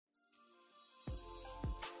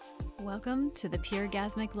Welcome to the Pure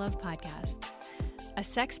Gasmic Love Podcast, a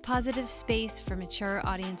sex-positive space for mature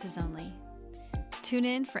audiences only. Tune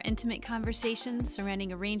in for intimate conversations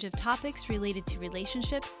surrounding a range of topics related to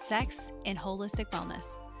relationships, sex, and holistic wellness.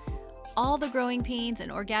 All the growing pains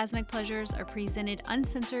and orgasmic pleasures are presented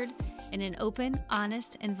uncensored in an open,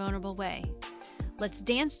 honest, and vulnerable way. Let's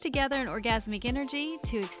dance together in orgasmic energy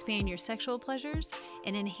to expand your sexual pleasures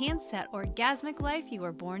and enhance that orgasmic life you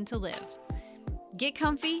were born to live. Get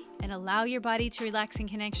comfy and allow your body to relax in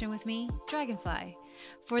connection with me, Dragonfly,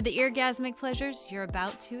 for the orgasmic pleasures you're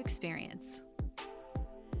about to experience.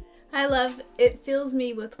 Hi, love. It fills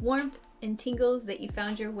me with warmth and tingles that you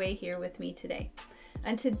found your way here with me today.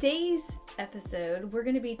 On today's episode, we're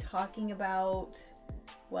going to be talking about,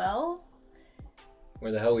 well,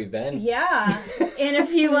 where the hell we've been. Yeah, and a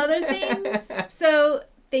few other things. So,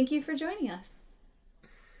 thank you for joining us.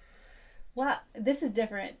 Wow, this is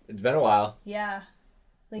different. It's been a while. Yeah,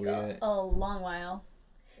 like a long while.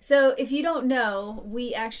 So, if you don't know,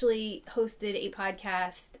 we actually hosted a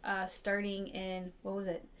podcast starting in, what was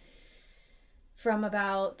it? From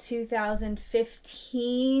about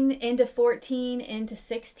 2015 into 14 into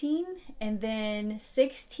 16. And then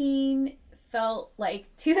 16 felt like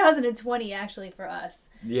 2020 actually for us.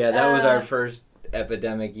 Yeah, that was our first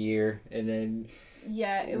epidemic year. And then...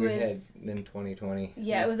 Yeah, it was... Then 2020.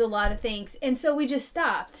 Yeah, it was a lot of things. And so we just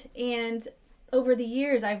stopped. And over the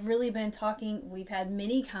years, I've really been talking... We've had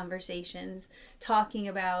many conversations talking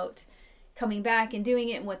about coming back and doing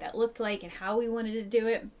it and what that looked like and how we wanted to do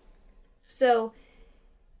it. So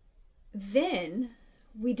then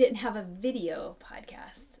we didn't have a video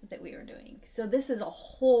podcast that we were doing. So this is a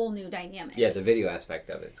whole new dynamic. Yeah, the video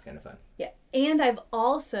aspect of it's kind of fun. Yeah. And I've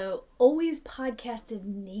also always podcasted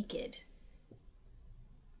naked.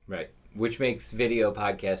 Right. Which makes video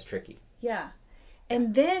podcast tricky. Yeah.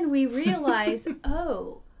 And then we realized,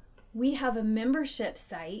 we have a membership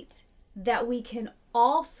site that we can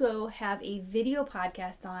also have a video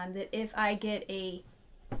podcast on that if I get a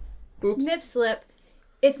nip slip,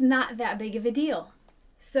 it's not that big of a deal.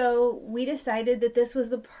 So we decided that this was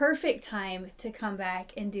the perfect time to come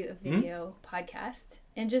back and do a video podcast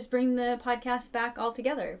and just bring the podcast back all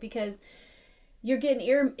together because you're getting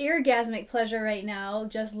orgasmic pleasure right now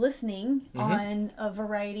just listening on a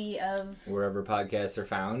variety of... Wherever podcasts are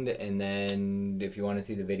found. And then if you want to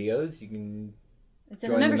see the videos, you can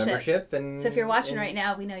join the membership. And, so if you're watching right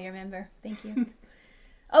now, we know you're a member. Thank you.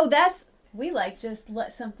 We just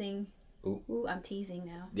let something... Ooh, I'm teasing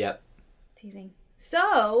now. Yep. Teasing.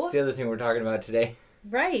 So... It's the other thing we're talking about today.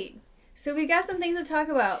 Right. So we got some things to talk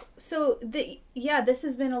about. So, this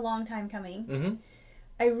has been a long time coming. Mm-hmm.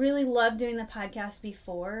 I really loved doing the podcast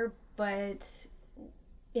before, but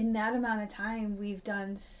in that amount of time, we've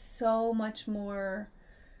done so much more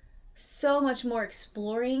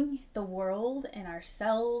exploring the world and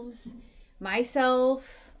ourselves, myself,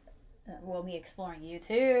 me exploring you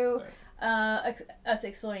too, us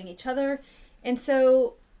exploring each other. And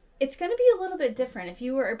so it's going to be a little bit different. If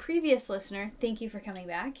you were a previous listener, thank you for coming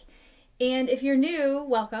back. And if you're new,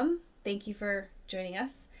 welcome. Thank you for joining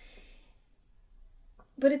us.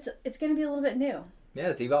 But it's going to be a little bit new. Yeah,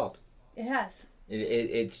 it's evolved. It has.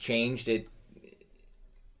 It's changed.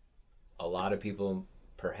 A lot of people,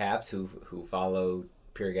 perhaps, who follow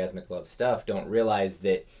Pure Gasmic Love stuff don't realize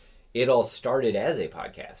that it all started as a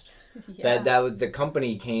podcast. Yeah. That was, the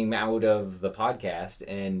company came out of the podcast,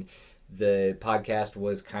 and the podcast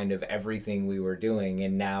was kind of everything we were doing,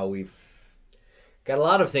 and now we've got a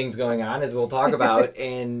lot of things going on, as we'll talk about,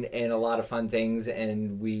 and a lot of fun things,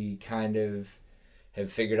 and we kind of have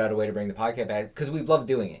figured out a way to bring the podcast back because we love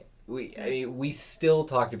doing it. We still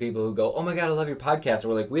talk to people who go, "Oh my God, I love your podcast." And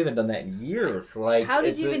we're like, "We haven't done that in years." Like, how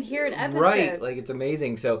did you even hear an episode? Right, like it's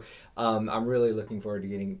amazing. So, I'm really looking forward to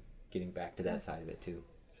getting back to that side of it too.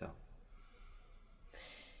 So,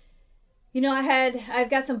 I've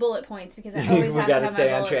got some bullet points because I always have to have my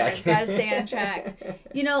bullet points. Got to stay on track.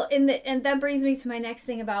 And that brings me to my next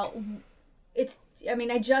thing about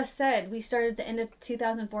I just said we started at the end of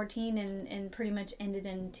 2014 and pretty much ended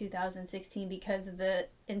in 2016 because of the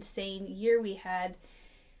insane year we had.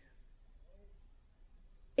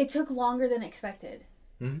 It took longer than expected.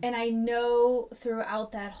 Mm-hmm. And I know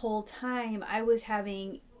throughout that whole time I was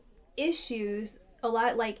having issues a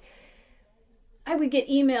lot. Like, I would get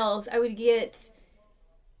emails, I would get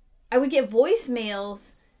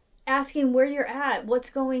voicemails asking where you're at,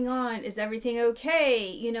 what's going on, is everything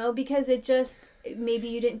okay, because maybe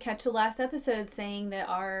you didn't catch the last episode saying that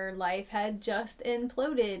our life had just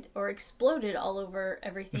imploded or exploded all over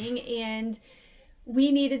everything and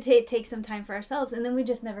we needed to take some time for ourselves, and then we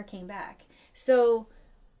just never came back. So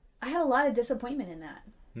I had a lot of disappointment in that.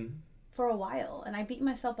 Mm-hmm. for a while, and I beat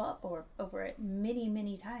myself up over it many,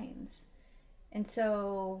 many times. And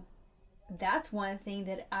so that's one thing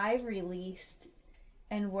that I've released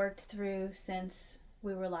and worked through since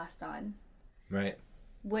we were last on. Right.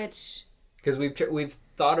 Which... Because we've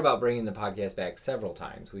thought about bringing the podcast back several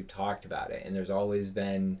times. We've talked about it, and there's always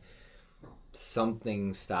been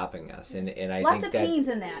something stopping us, and I lots think of pains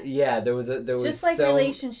in that. Yeah, there was just like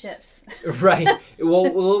relationships. Right. Well,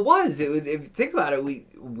 it was. If you think about it,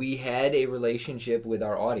 we had a relationship with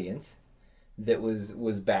our audience that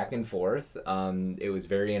was back and forth. It was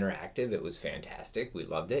very interactive. It was fantastic. We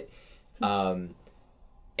loved it. And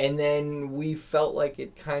then we felt like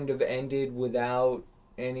it kind of ended without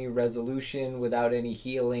any resolution, without any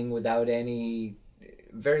healing, without any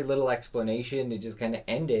very little explanation. It just kind of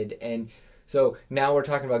ended. And so now we're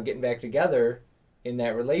talking about getting back together in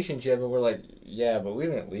that relationship, and we're like, yeah, but we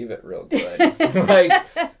didn't leave it real good.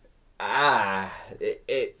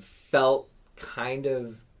 It felt kind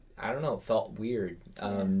of, I don't know, felt weird.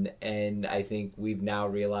 And I think we've now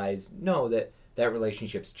realized, no, that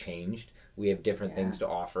relationship's changed. We have different things to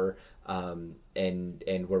offer, and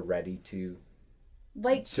we're ready to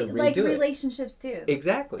like relationships do.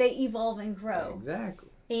 Exactly. They evolve and grow. Exactly.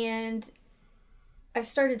 And I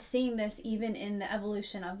started seeing this even in the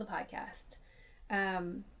evolution of the podcast.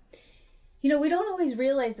 We don't always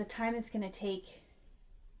realize the time it's going to take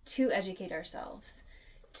to educate ourselves,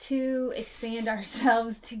 to expand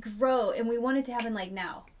ourselves, to grow, and we want it to happen like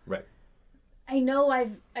now. Right. I know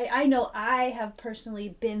I have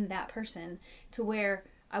personally been that person to where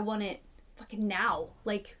I want it fucking now,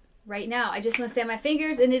 like right now. I just want to snap my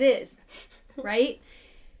fingers and it is, right?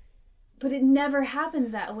 But it never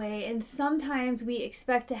happens that way, and sometimes we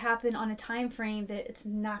expect to happen on a time frame that it's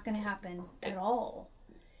not going to happen at all.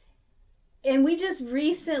 And we just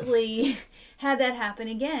recently had that happen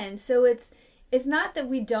again. So it's not that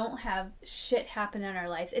we don't have shit happen in our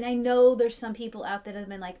lives. And I know there's some people out there that have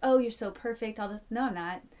been like, oh, you're so perfect, all this. No, I'm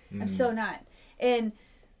not. I'm so not. And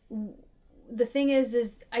the thing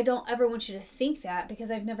is I don't ever want you to think that,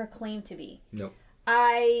 because I've never claimed to be. No.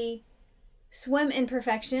 I swim in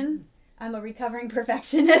perfection. I'm a recovering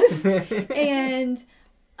perfectionist. And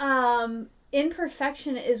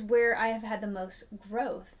imperfection is where I have had the most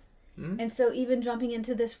growth. And so even jumping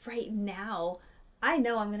into this right now, I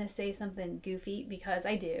know I'm going to say something goofy, because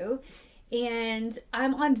I do. And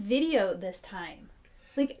I'm on video this time.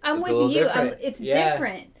 Like, I'm with you. It's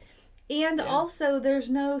different. And also, there's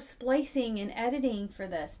no splicing and editing for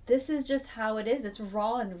this. This is just how it is. It's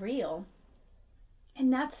raw and real.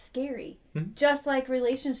 And that's scary. Just like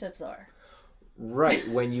relationships are. Right.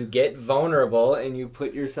 When you get vulnerable and you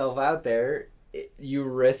put yourself out there, you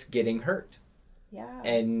risk getting hurt. Yeah.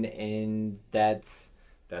 And that's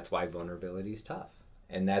why vulnerability is tough.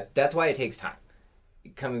 And that's why it takes time.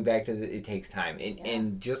 Coming back to it takes time.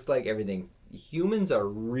 And just like everything, humans are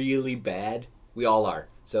really bad. We all are.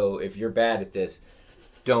 So if you're bad at this,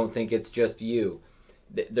 don't think it's just you.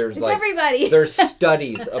 It's everybody. There's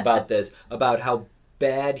studies about this, about how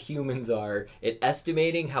bad humans are at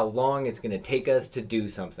estimating how long it's going to take us to do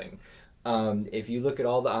something. If you look at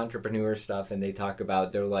all the entrepreneur stuff, and they talk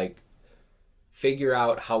about, they're like, figure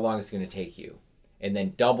out how long it's going to take you, and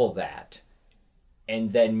then double that,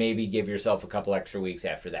 and then maybe give yourself a couple extra weeks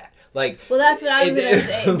after that. Well, that's what I was going to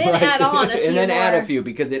say. Then add on a few, and then more. Add a few,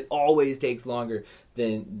 because it always takes longer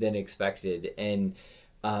than expected. And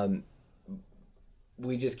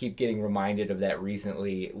we just keep getting reminded of that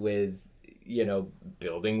recently with,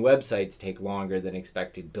 building websites take longer than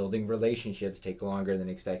expected. Building relationships take longer than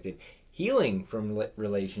expected. Healing from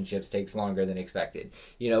relationships takes longer than expected.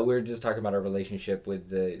 We're just talking about our relationship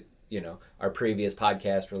with our previous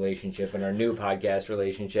podcast relationship and our new podcast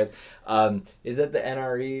relationship. Is that the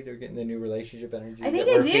NRE? They're getting the new relationship energy. I think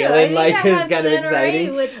that I we're do. Feeling I think like I have is kind of NRE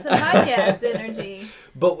exciting with some podcast energy.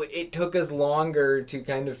 But it took us longer to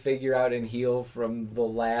kind of figure out and heal from the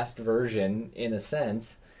last version, in a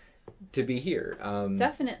sense, to be here.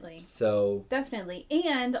 Definitely. Definitely.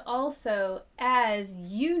 And also, as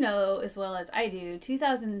you know as well as I do,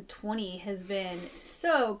 2020 has been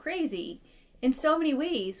so crazy in so many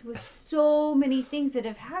ways, with so many things that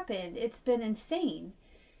have happened. It's been insane.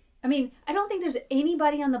 I mean, I don't think there's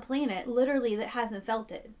anybody on the planet, literally, that hasn't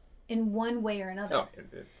felt it in one way or another. Oh,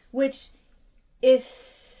 which is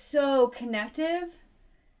so connective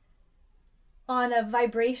on a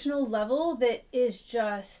vibrational level that is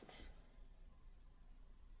just...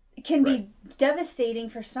 It can be devastating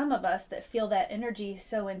for some of us that feel that energy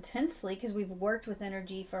so intensely, because we've worked with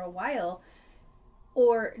energy for a while,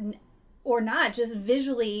 or not, just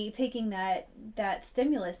visually taking that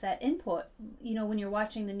stimulus, that input, when you're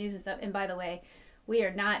watching the news and stuff. And by the way, We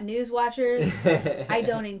are not news watchers. I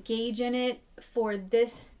don't engage in it for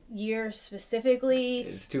this year specifically.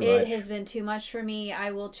 It's too much. It has been too much for me.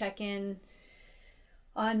 I will check in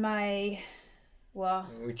on my... Well,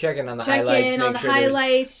 we check in on the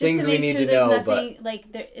highlights, just to make sure there's nothing but... like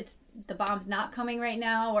it's the bomb's not coming right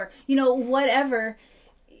now, or whatever.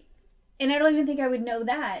 And I don't even think I would know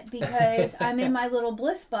that because I'm in my little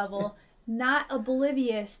bliss bubble, not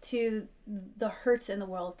oblivious to the hurts in the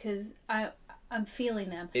world because I'm feeling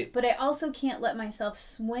them. But I also can't let myself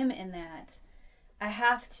swim in that. I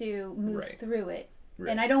have to move through it.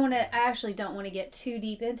 Right. And I actually don't want to get too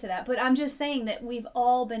deep into that. But I'm just saying that we've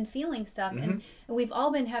all been feeling stuff and we've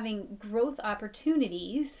all been having growth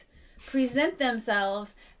opportunities present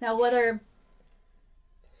themselves. Now, whether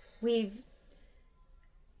we've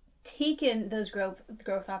taken those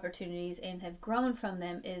growth opportunities and have grown from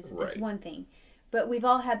them is one thing. But we've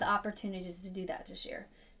all had the opportunities to do that this year.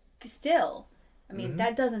 Still, I mean,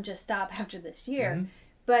 that doesn't just stop after this year.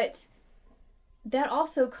 But that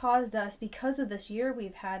also caused us, because of this year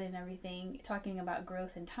we've had and everything, talking about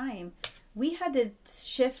growth and time, we had to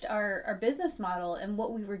shift our business model and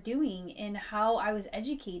what we were doing and how I was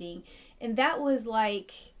educating. And that was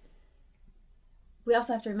like, we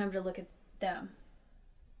also have to remember to look at them.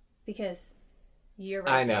 Because you're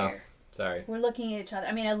right there. I know. Sorry. We're looking at each other.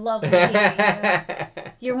 I mean, I love looking at you.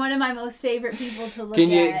 You're one of my most favorite people to look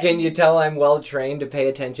at. Can you tell I'm well trained to pay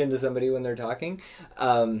attention to somebody when they're talking?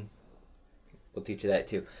 We'll teach you that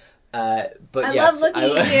too. But I love looking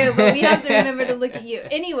at you, but we have to remember to look at you.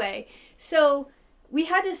 Anyway, so we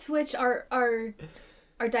had to switch our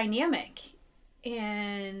dynamic.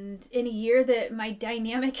 And in a year that my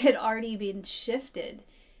dynamic had already been shifted,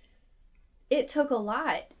 it took a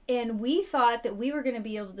lot. And we thought that we were going to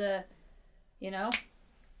be able to,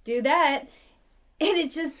 do that. And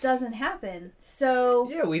it just doesn't happen. So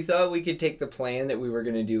yeah, we thought we could take the plan that we were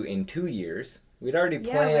going to do in 2 years. We'd already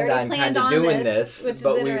planned on kind of doing this,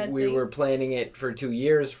 but we were planning it for 2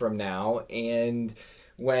 years from now, and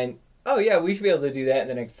went, oh yeah, we should be able to do that in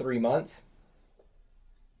the next 3 months.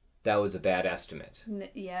 That was a bad estimate.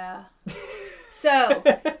 Yeah. So,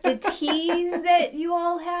 the tease that you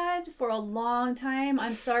all had for a long time,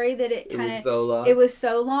 I'm sorry that it was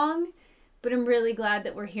so long, but I'm really glad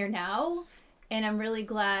that we're here now, and I'm really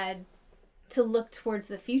glad to look towards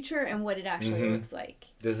the future and what it actually looks like.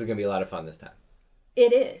 This is going to be a lot of fun this time.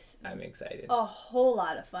 It is. I'm excited. A whole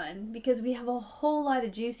lot of fun because we have a whole lot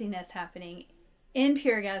of juiciness happening in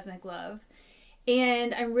Puregasmic Love.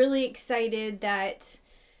 And I'm really excited that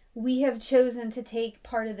we have chosen to take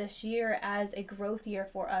part of this year as a growth year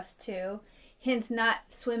for us too. Hence not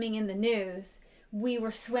swimming in the news. We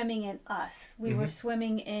were swimming in us. We were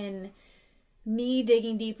swimming in me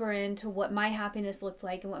digging deeper into what my happiness looked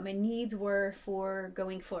like and what my needs were for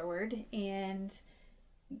going forward. And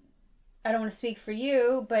I don't want to speak for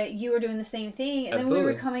you, but you were doing the same thing. And then we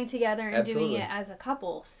were coming together and doing it as a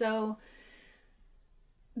couple. So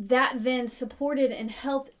that then supported and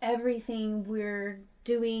helped everything we're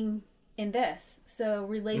doing in this. So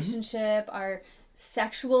relationship, our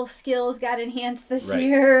sexual skills got enhanced this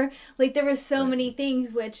year. Like there were so many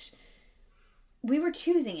things which we were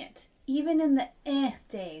choosing it. Even in the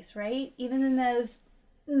days, right? Even in those,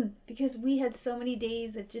 because we had so many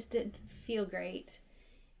days that just didn't feel great.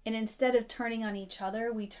 And instead of turning on each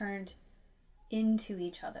other, we turned into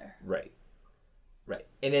each other. Right.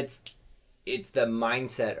 And it's the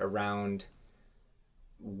mindset around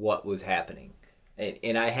what was happening.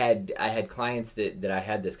 And I had clients that I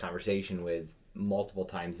had this conversation with multiple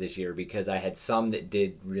times this year because I had some that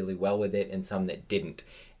did really well with it and some that didn't.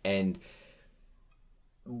 And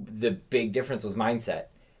the big difference was mindset.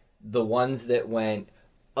 The ones that went,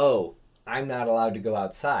 oh, I'm not allowed to go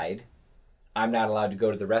outside. I'm not allowed to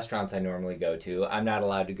go to the restaurants I normally go to. I'm not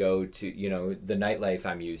allowed to go to, the nightlife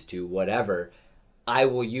I'm used to, whatever. I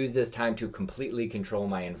will use this time to completely control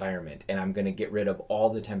my environment. And I'm going to get rid of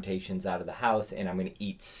all the temptations out of the house. And I'm going to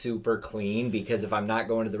eat super clean because if I'm not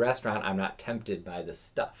going to the restaurant, I'm not tempted by the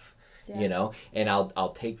stuff, and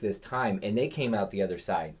I'll take this time. And they came out the other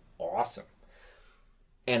side awesome.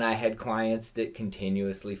 And I had clients that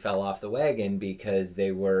continuously fell off the wagon because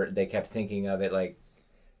they kept thinking of it like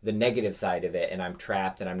the negative side of it, and I'm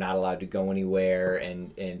trapped and I'm not allowed to go anywhere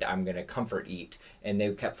and I'm going to comfort eat. And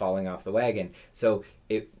they kept falling off the wagon. So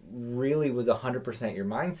it really was 100% your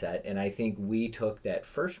mindset. And I think we took that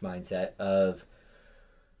first mindset of,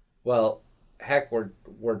 well, heck,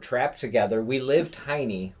 we're trapped together. We live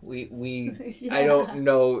tiny. We I don't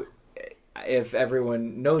know if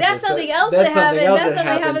everyone knows that's this. Something else that happened. That's something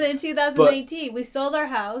that happened in 2018. We sold our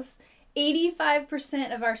house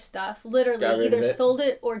 85% of our stuff literally either sold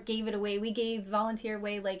it or gave it away. We gave volunteer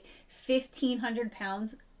away like 1,500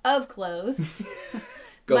 pounds of clothes.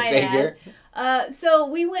 Go figure. So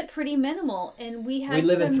we went pretty minimal, and we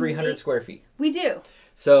live in 300 square feet. We do.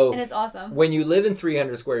 So and it's awesome. When you live in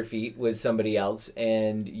 300 square feet with somebody else,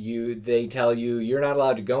 and they tell you you're not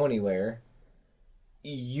allowed to go anywhere,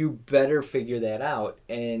 you better figure that out.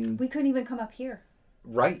 And we couldn't even come up here.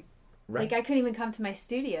 Right. Like, I couldn't even come to my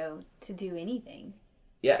studio to do anything.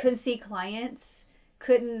 Yes. Couldn't see clients.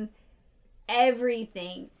 Couldn't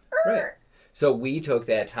everything. Right. So we took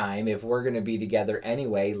that time. If we're going to be together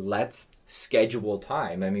anyway, let's schedule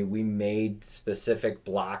time. I mean, we made specific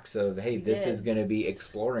blocks of, hey, this is going to be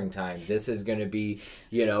exploring time. This is going to be,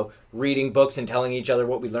 reading books and telling each other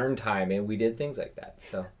what we learned time. And we did things like that.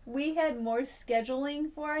 So we had more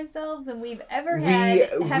scheduling for ourselves than we've ever had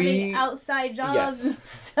having outside jobs and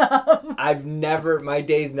stuff. My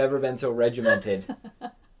day's never been so regimented.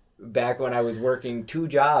 Back when I was working 2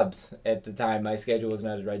 jobs at the time, my schedule was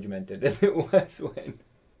not as regimented as it was when.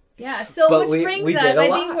 Yeah, so but which brings us. I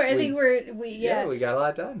think we got a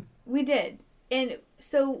lot done. We did, and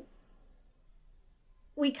so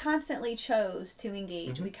we constantly chose to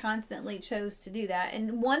engage. Mm-hmm. We constantly chose to do that,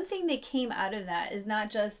 and one thing that came out of that is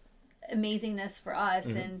not just amazingness for us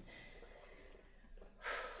and.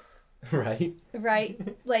 Right.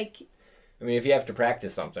 Like. I mean, if you have to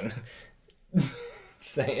practice something.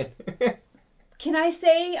 Saying. Can I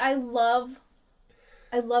say I love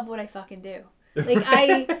what I fucking do. Like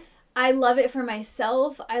I love it for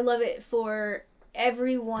myself. I love it for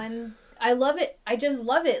everyone. I love it. I just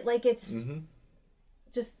love it. Like it's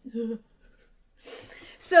just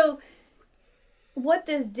So what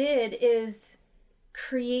this did is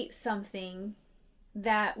create something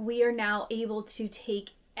that we are now able to take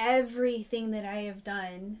everything that I have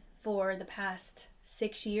done for the past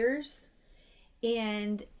 6 years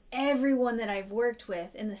and everyone that I've worked with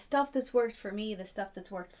and the stuff that's worked for me, the stuff that's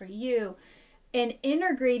worked for you, and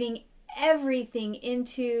integrating everything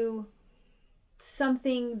into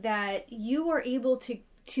something that you are able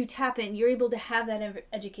to tap in. You're able to have that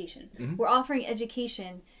education. Mm-hmm. We're offering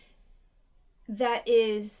education that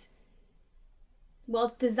is, well,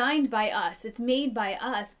 it's designed by us. It's made by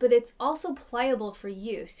us, but it's also pliable for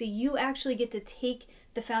you. So you actually get to take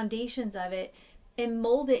the foundations of it and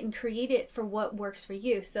mold it and create it for what works for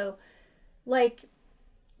you. So, like,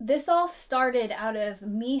 this all started out of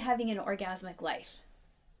me having an orgasmic life.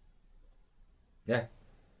 Yeah.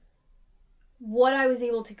 What I was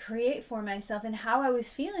able to create for myself and how I was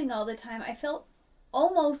feeling all the time, I felt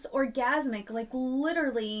almost orgasmic, like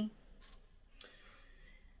literally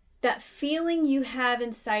that feeling you have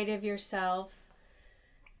inside of yourself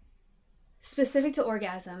specific to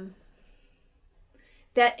orgasm.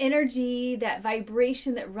 That energy, that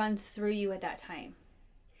vibration that runs through you at that time.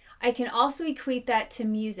 I can also equate that to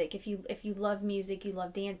music. If you love music, you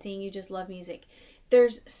love dancing, you just love music.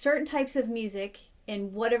 There's certain types of music,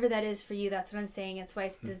 and whatever that is for you, that's what I'm saying. That's why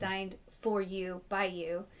it's designed for you, by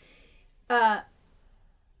you.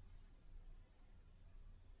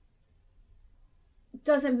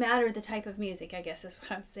 Doesn't matter the type of music, I guess is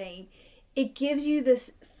what I'm saying. It gives you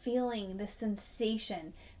this feeling, this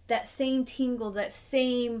sensation, that same tingle, that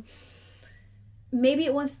same, maybe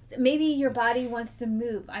your body wants to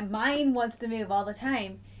move. My mind wants to move all the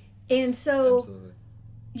time. And so absolutely.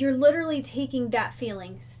 You're literally taking that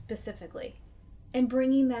feeling specifically and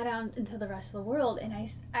bringing that out into the rest of the world. And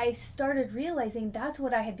I started realizing that's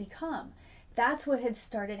what I had become. That's what had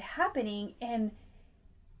started happening. And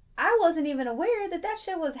I wasn't even aware that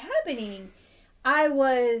shit was happening. I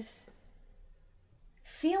was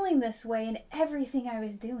feeling this way in everything I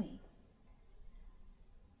was doing.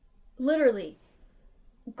 Literally.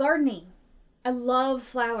 Gardening. I love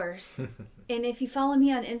flowers. And if you follow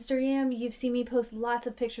me on Instagram, you've seen me post lots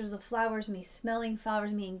of pictures of flowers, me smelling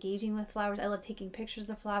flowers, me engaging with flowers. I love taking pictures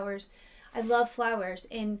of flowers. I love flowers.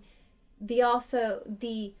 And the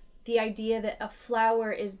idea that a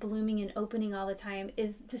flower is blooming and opening all the time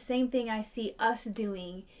is the same thing I see us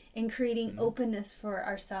doing in creating openness for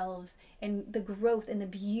ourselves and the growth and the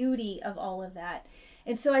beauty of all of that.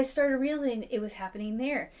 And so I started realizing it was happening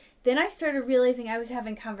there. Then I started realizing I was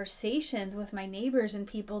having conversations with my neighbors and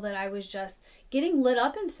people that I was just getting lit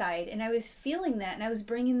up inside, and I was feeling that and I was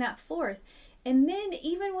bringing that forth. And then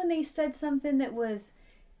even when they said something that was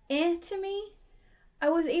to me, I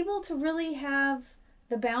was able to really have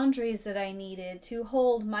the boundaries that I needed to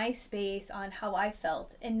hold my space on how I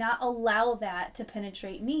felt and not allow that to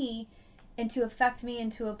penetrate me and to affect me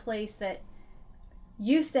into a place that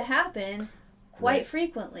used to happen quite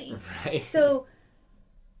frequently. Right. So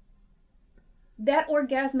that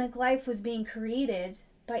orgasmic life was being created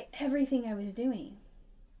by everything I was doing.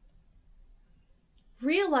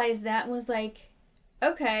 Realized that and was like,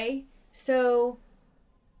 okay, so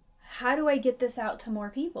how do I get this out to more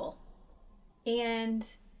people? And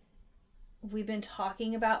we've been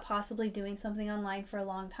talking about possibly doing something online for a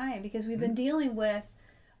long time because we've been dealing with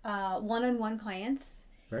one-on-one clients,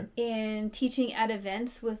 right, and teaching at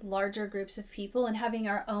events with larger groups of people and having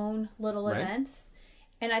our own little right, events.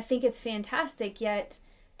 And I think it's fantastic, yet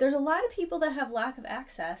there's a lot of people that have lack of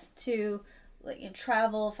access to, like,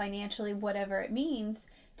 travel, financially, whatever it means,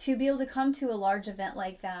 to be able to come to a large event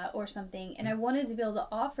like that or something. And I wanted to be able to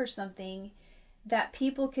offer something that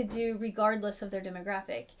people could do regardless of their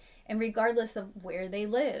demographic and regardless of where they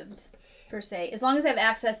lived, per se. As long as they have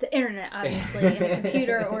access to internet, obviously, and a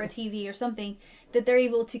computer or a TV or something that they're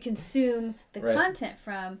able to consume the right, content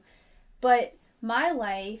from. But my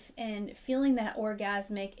life and feeling that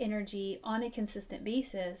orgasmic energy on a consistent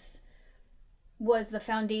basis was the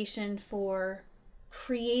foundation for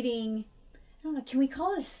creating, I don't know, can we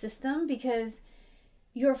call it a system? Because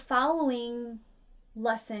you're following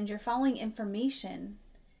lessons, you're following information,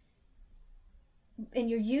 and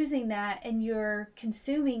you're using that and you're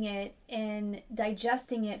consuming it and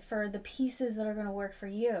digesting it for the pieces that are going to work for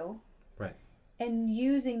you. right, And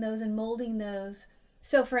using those and molding those.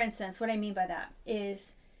 So, for instance, what I mean by that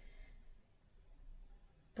is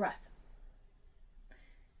breath.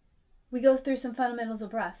 We go through some fundamentals of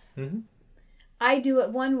breath. mm-hmm, I do it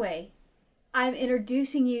one way. I'm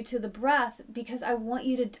introducing you to the breath because I want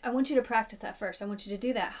you to practice that first. I want you to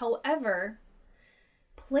do that. However,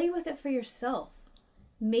 play with it for yourself.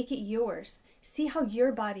 Make it yours. See how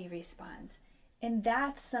your body responds. And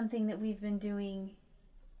that's something that we've been doing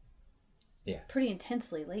pretty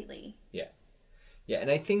intensely lately. Yeah. Yeah,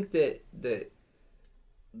 and I think that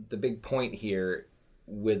the big point here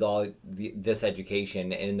with all this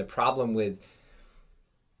education, and the problem with,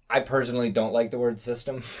 I personally don't like the word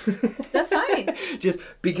system. That's fine. Just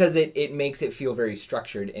because it makes it feel very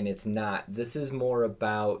structured, and it's not. This is more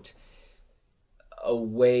about a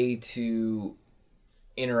way to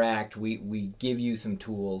interact. We give you some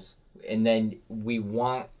tools, and then we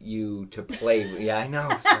want you to play. Yeah, I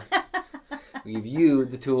know. We give you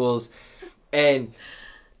the tools, and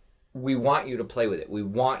we want you to play with it. We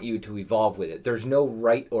want you to evolve with it. There's no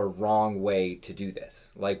right or wrong way to do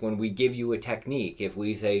this. Like when we give you a technique, if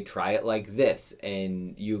we say, try it like this,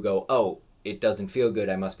 and you go, oh, it doesn't feel good,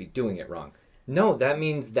 I must be doing it wrong. No, that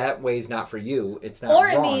means that way's not for you. It's not or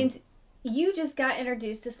wrong. It means you just got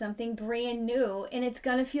introduced to something brand new, and it's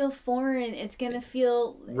going to feel foreign. It's going to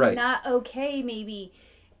feel not okay, maybe.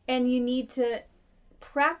 And you need to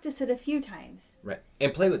practice it a few times. Right.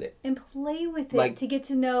 And play with it. And play with it to get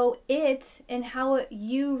to know it and how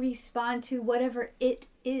you respond to whatever it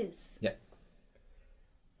is. Yeah.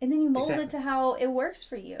 And then you mold it to how it works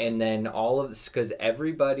for you. And then all of this, because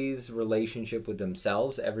everybody's relationship with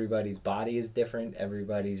themselves, everybody's body is different,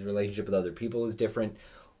 everybody's relationship with other people is different.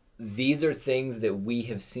 These are things that we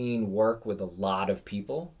have seen work with a lot of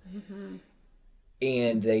people. Mm-hmm.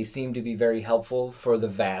 And they seem to be very helpful for the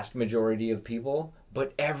vast majority of people,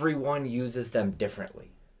 but everyone uses them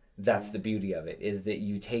differently. That's the beauty of it, is that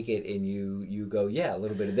you take it and you go, yeah, a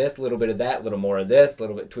little bit of this, a little bit of that, a little more of this, a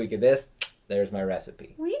little bit tweak of this. There's my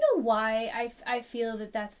recipe. Well, you know why I feel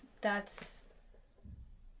that that's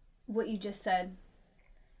what you just said.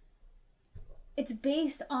 It's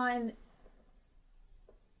based on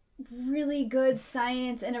really good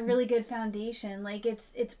science and a really good foundation. Like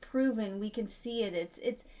it's proven. We can see it.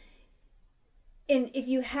 It's and if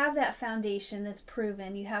you have that foundation that's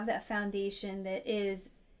proven, you have that foundation that is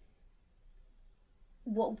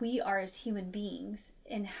what we are as human beings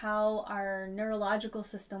and how our neurological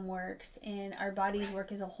system works and our bodies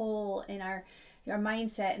work as a whole and our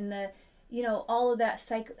mindset and the all of that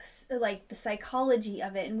like the psychology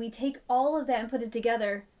of it, and we take all of that and put it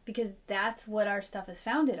together because that's what our stuff is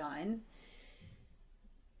founded on.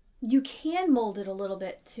 You can mold it a little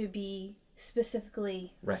bit to be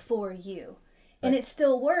specifically for you. Right. And it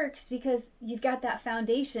still works because you've got that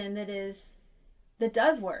foundation that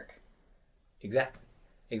does work.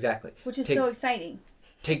 Exactly. Which is so exciting.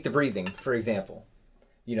 Take the breathing, for example.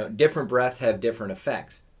 Different breaths have different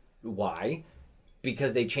effects. Why?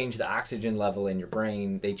 Because they change the oxygen level in your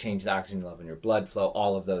brain, they change the oxygen level in your blood flow,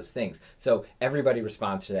 all of those things. So everybody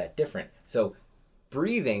responds to that different. So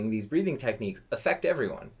these breathing techniques affect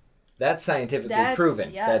everyone. That's scientifically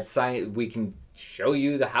proven. Yes. We can show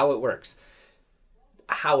you how it works.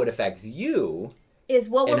 How it affects you is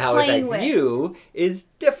what we're playing with. And how it affects you is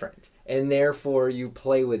different. And therefore you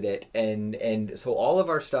play with it. And so all of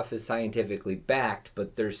our stuff is scientifically backed,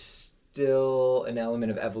 but there's still an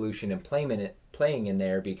element of evolution and playing in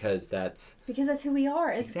there because that's who we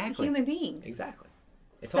are as human beings. Exactly.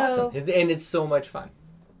 It's awesome. And it's so much fun.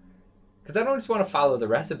 Because I don't just want to follow the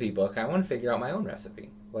recipe book. I want to figure out my own recipe.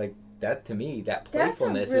 Like, that to me, that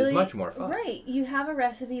playfulness is much more fun. Right. You have a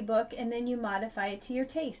recipe book and then you modify it to your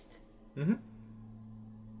taste. Mm-hmm.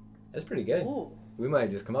 That's pretty good. Ooh. We might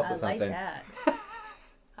just come up with something.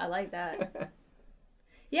 I like that.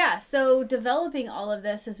 Yeah, so developing all of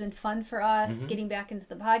this has been fun for us, getting back into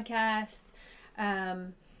the podcast.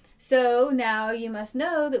 So now you must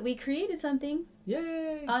know that we created something.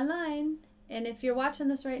 Yay! Online. And if you're watching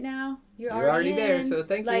this right now, you're already there, so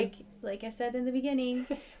thank you. Like I said in the beginning.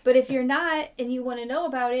 But if you're not and you want to know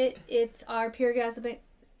about it, it's our Pure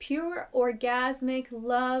Orgasmic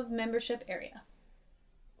Love membership area.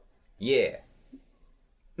 Yeah.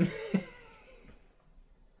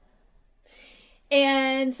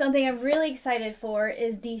 And something I'm really excited for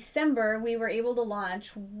is December we were able to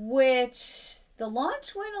launch, which the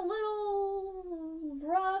launch went a little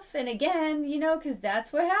rough. And again, because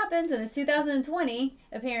that's what happens, and it's 2020,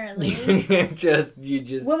 apparently.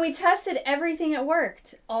 When we tested everything, it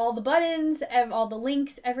worked. All the buttons, all the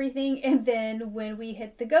links, everything. And then when we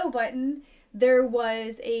hit the go button, there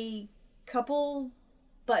was a couple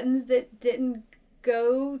buttons that didn't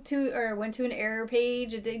go to, or went to an error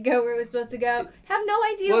page. It didn't go where it was supposed to go. Have no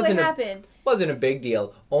idea what happened. Wasn't a big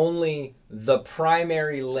deal. Only the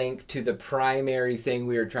primary link to the primary thing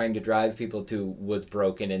we were trying to drive people to was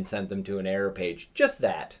broken and sent them to an error page. Just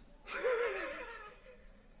that.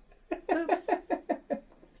 Oops.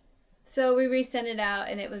 So we resent it out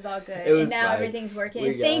and it was all good. And now fine. Everything's working.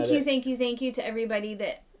 And thank you to everybody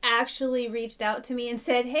that actually reached out to me and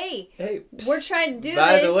said, hey, we're trying to do this.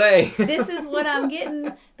 By the way. This is what I'm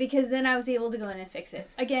getting. Because then I was able to go in and fix it.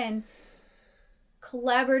 Again,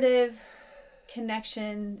 collaborative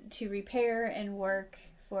connection to repair and work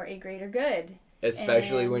for a greater good.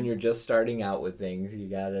 Especially when you're just starting out with things. You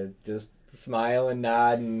gotta just smile and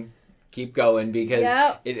nod and keep going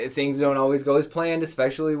because things don't always go as planned,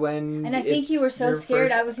 especially when. And I think you were so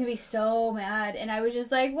scared I was going to be so mad. And I was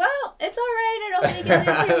just like, well, it's all right. I don't want to get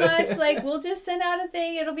into too much. Like, we'll just send out a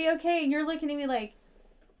thing. It'll be okay. And you're looking at me like,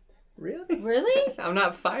 really? Really? I'm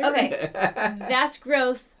not fired. Okay. That's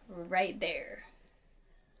growth right there.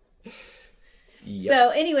 Yep. So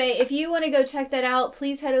anyway, if you want to go check that out,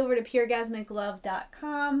 please head over to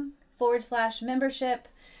puregasmiclove.com/membership.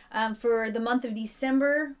 For the month of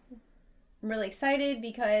December, I'm really excited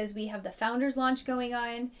because we have the Founders Launch going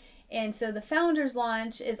on. And so the Founders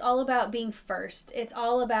Launch is all about being first. It's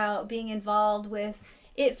all about being involved with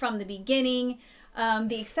it from the beginning.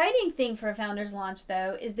 The exciting thing for a Founders Launch,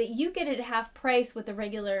 though, is that you get it at half price what the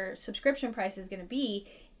regular subscription price is going to be.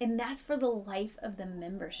 And that's for the life of the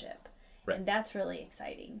membership. Right. And that's really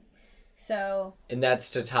exciting. So. And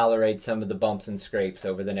that's to tolerate some of the bumps and scrapes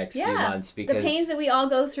over the next few months. Because the pains that we all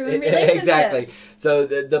go through in relationships. Exactly. So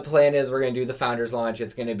the plan is we're going to do the Founders Launch.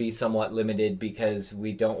 It's going to be somewhat limited because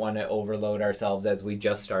we don't want to overload ourselves as we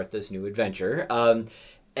just start this new adventure.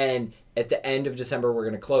 And at the end of December, we're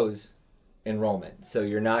going to close enrollment. So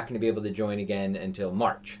you're not going to be able to join again until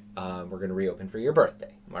March. We're going to reopen for your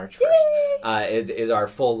birthday. March 1st is our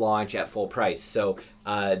full launch at full price. So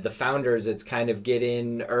the founders, it's kind of get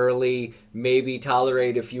in early, maybe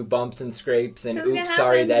tolerate a few bumps and scrapes, and oops,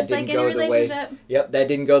 sorry, that didn't go the way. Yep, that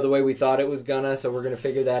didn't go the way we thought it was gonna. So we're gonna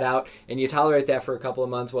figure that out, and you tolerate that for a couple of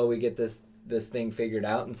months while we get this thing figured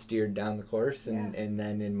out and steered down the course, and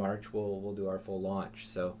then in March we'll do our full launch.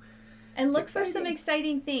 So. And look for some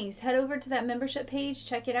exciting things. Head over to that membership page,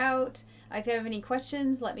 check it out. If you have any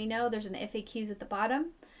questions, let me know. There's an FAQs at the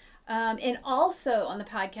bottom. And also on the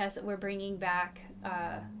podcast that we're bringing back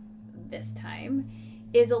this time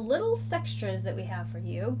is a little sextras that we have for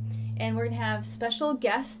you. And we're going to have special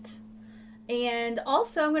guests. And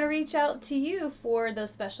also I'm going to reach out to you for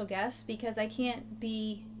those special guests because I can't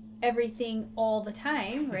be everything all the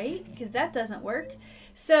time, right? Because that doesn't work.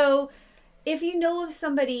 So if you know of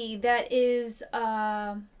somebody that is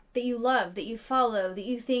that you love, that you follow, that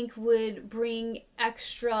you think would bring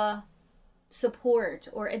extra support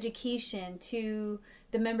or education to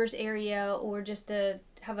the members area, or just to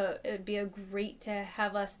have it'd be great to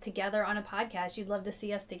have us together on a podcast. You'd love to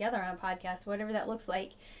see us together on a podcast, whatever that looks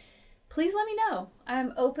like. Please let me know.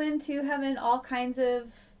 I'm open to having all kinds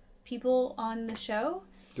of people on the show.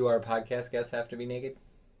 Do our podcast guests have to be naked?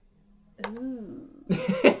 Ooh.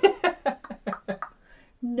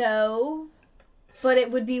 No, but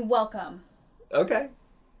it would be welcome. Okay.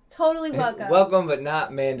 Totally welcome. Welcome, but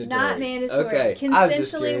not mandatory. Not mandatory. Okay.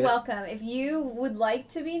 Consensually welcome. If you would like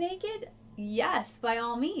to be naked, yes, by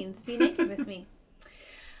all means, be naked with me.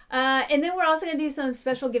 And then we're also going to do some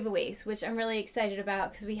special giveaways, which I'm really excited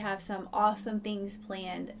about because we have some awesome things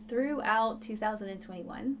planned throughout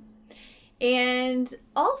 2021. And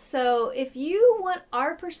also, if you want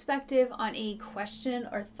our perspective on a question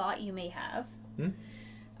or thought you may have,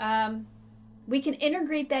 we can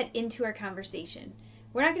integrate that into our conversation.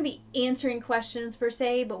 We're not going to be answering questions per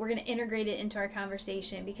se, but we're going to integrate it into our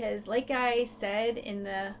conversation because, like I said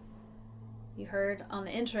you heard on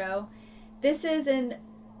the intro, this is an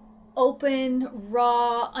open,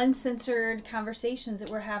 raw, uncensored conversations that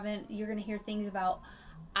we're having. You're going to hear things about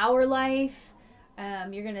our life.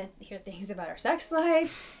 You're going to hear things about our sex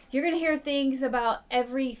life. You're going to hear things about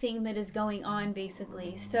everything that is going on,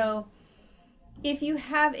 basically. So if you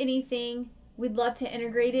have anything, we'd love to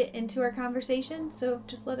integrate it into our conversation. So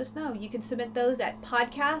just let us know. You can submit those at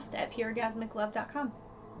podcast@pureorgasmiclove.com.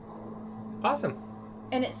 Awesome.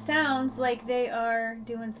 And it sounds like they are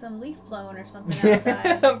doing some leaf blowing or something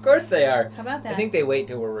outside. Of course they are. How about that? I think they wait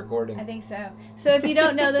till we're recording. I think so. So if you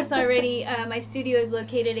don't know this already, my studio is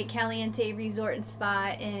located at Caliente Resort and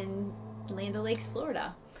Spa in Land O'Lakes,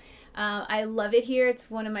 Florida. I love it here.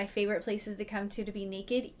 It's one of my favorite places to come to be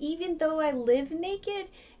naked. Even though I live naked,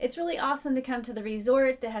 it's really awesome to come to the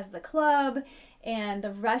resort that has the club and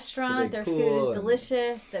the restaurant. Their food is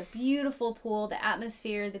delicious. The beautiful pool, the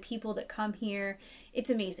atmosphere, the people that come here. It's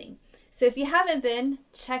amazing. So if you haven't been,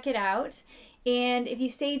 check it out. And if you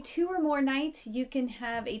stay 2 or more nights, you can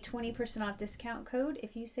have a 20% off discount code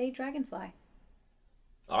if you say Dragonfly.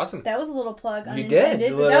 Awesome. That was a little plug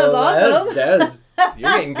unintended. You did. That was awesome.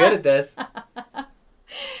 You're getting good at this.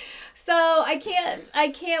 So I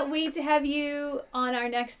can't wait to have you on our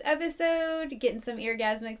next episode, getting some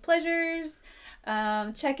orgasmic pleasures.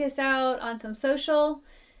 Check us out on some social.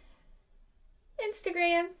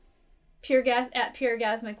 Instagram, at Pure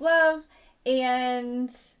Orgasmic Love. And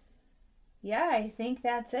yeah, I think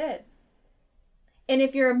that's it. And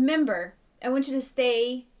if you're a member, I want you to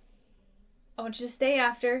stay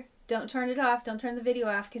after. Don't turn it off. Don't turn the video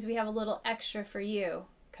off because we have a little extra for you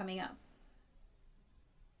coming up.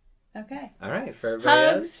 Okay. All right. For everybody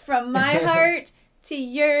Hugs else. from my heart to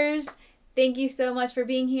yours. Thank you so much for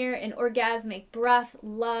being here. And orgasmic breath,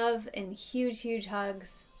 love, and huge, huge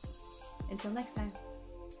hugs. Until next time.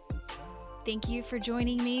 Thank you for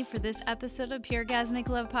joining me for this episode of Pure Orgasmic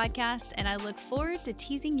Love Podcast, and I look forward to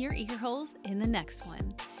teasing your ear holes in the next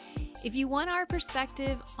one. If you want our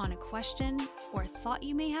perspective on a question or thought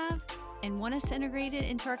you may have and want us to integrate it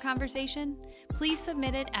into our conversation, please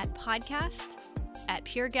submit it at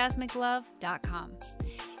podcast@pureorgasmiclove.com.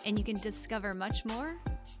 And you can discover much more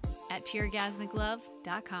at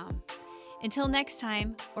pureorgasmiclove.com. Until next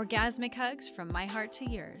time, orgasmic hugs from my heart to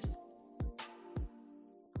yours.